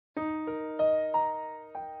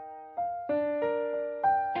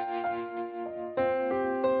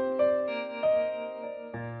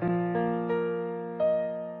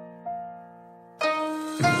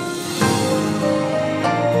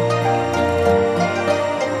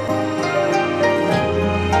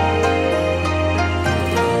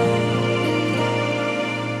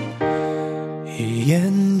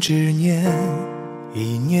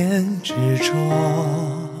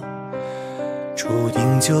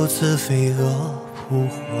就此飞蛾扑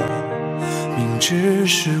火，明知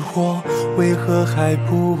是祸，为何还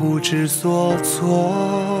不知所措？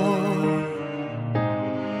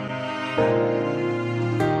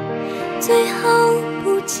最好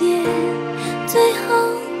不见，最好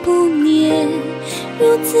不念，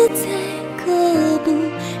如此才可不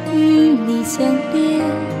与你相恋。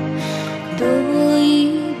多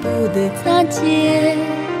一步的擦肩，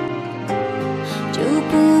就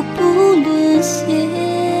步步沦陷。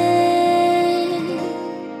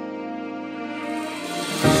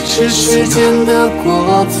是时间的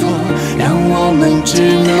过错，让我们只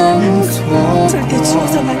能错过。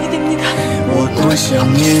我多想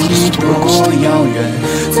念你，多遥远，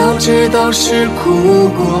早知道是苦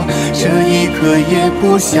果，这一刻也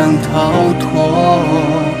不想逃脱。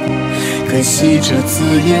可惜这字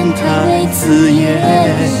眼太刺眼，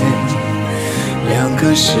两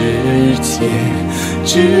个世界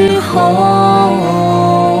之后，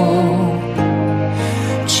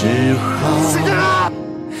只好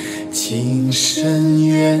情深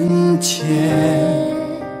缘浅。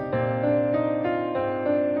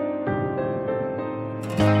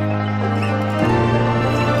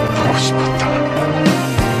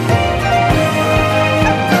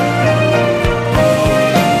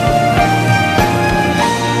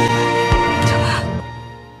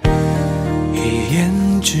一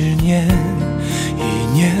言执念，一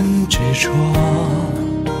念执着，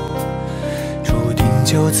注定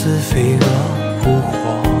就此飞蛾扑火。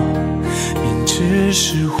明知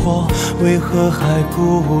是祸，为何还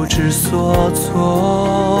不知所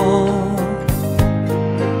措？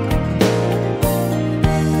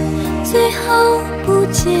最好不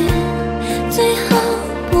见，最好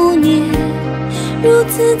不念，如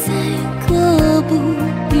此才可不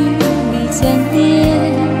与你相恋。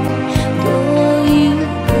多一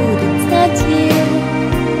步的擦肩，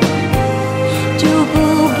就步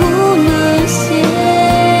步沦陷。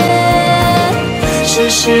是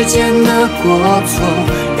时间的过错，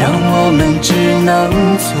让我们只能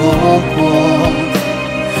错过。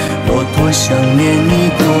我多想念你，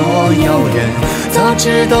多遥远，早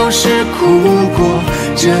知道是苦果，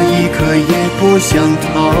这一刻也不想逃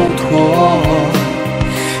脱。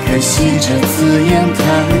可惜这字眼太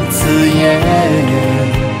刺眼，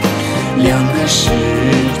两个世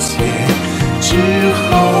界之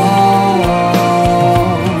后，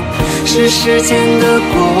是时间的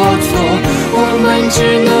过错，我们只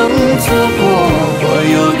能错过。我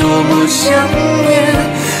有多么想念，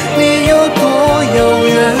你有多遥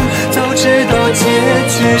远，早知道结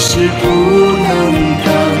局是不能抗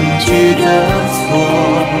拒的错，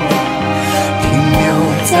停留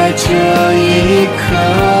在这一刻，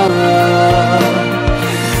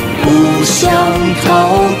不想逃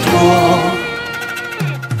脱。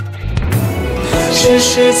是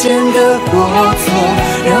时间的过错，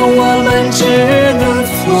让我们只能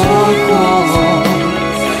错过。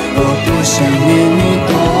我多想念你，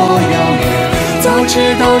多遥远，早知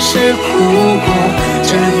道是苦果，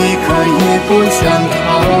这一刻也不想逃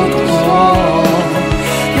脱。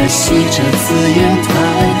可惜这字眼太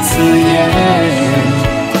刺眼，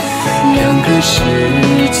两个世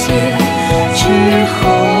界之后。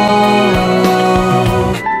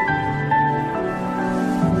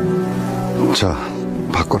 자,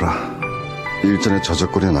 바꿔라. 일전에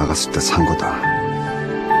저작거리에 나갔을 때 산 거다.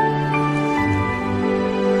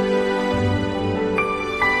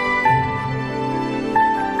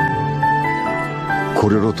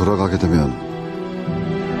 고려로 돌아가게 되면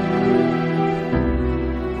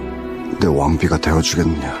내 왕비가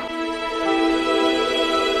되어주겠느냐?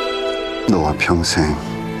 너와 평생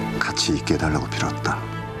같이 있게 해달라고 빌었다.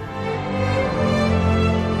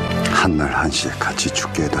 한날 한시에 같이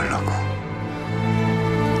죽게 해달라고.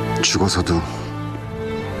 죽어서도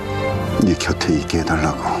네 곁에 있게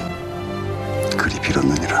해달라고 그리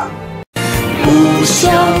빌었느니라. 不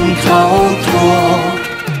想逃脱，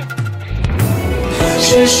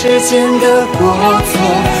是时间的过错，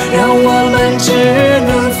让我们只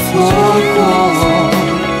能错过。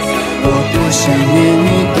我多想念你，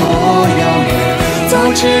多遥远，早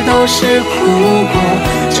知道是苦果，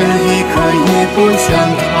这一刻也不想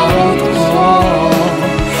逃脱。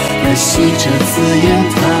 可惜这字眼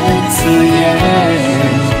太刺眼，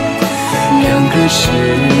两个世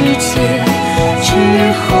界之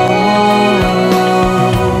后，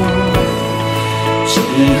只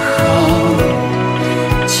好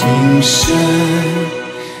情深